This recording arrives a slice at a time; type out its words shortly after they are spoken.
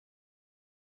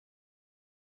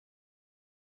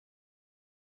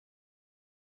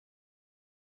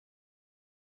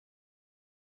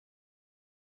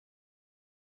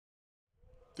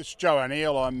This is Joe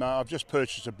O'Neill. I've just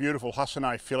purchased a beautiful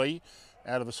Hussonet filly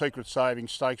out of the Secret Saving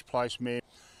Stakes Place mare.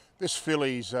 This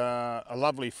filly's a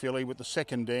lovely filly with the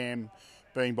second dam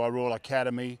being by Royal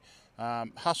Academy.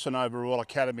 Husson over Royal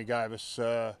Academy gave us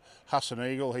Husson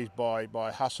Eagle. He's by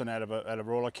Husson out of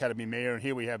Royal Academy mare, and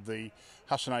here we have the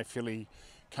Hussonet filly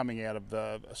coming out of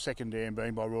the second dam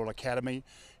being by Royal Academy.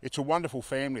 It's a wonderful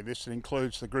family. This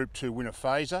includes the Group 2 winner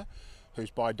Phaser, who's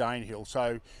by Danehill.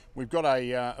 So we've got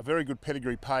a very good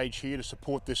pedigree page here to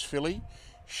support this filly.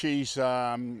 She's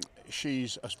a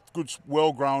good,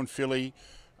 well-grown filly,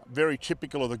 very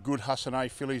typical of the good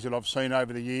Hussonet fillies that I've seen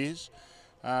over the years.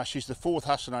 She's the fourth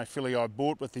Hussonet filly I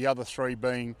bought, with the other three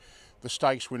being the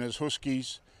stakes winners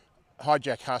Huskies,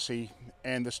 Hijack Hussy,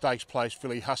 and the stakes place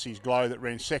filly Hussey's Glow that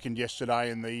ran second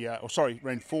yesterday in the,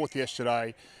 ran fourth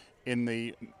yesterday in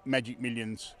the Magic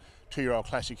Millions 2-year-old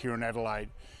classic here in Adelaide.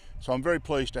 So I'm very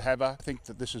pleased to have her. I think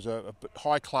that this is a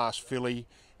high-class filly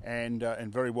and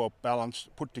very well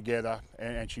balanced, put together,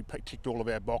 and she ticked all of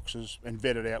our boxes and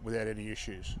vetted out without any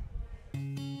issues.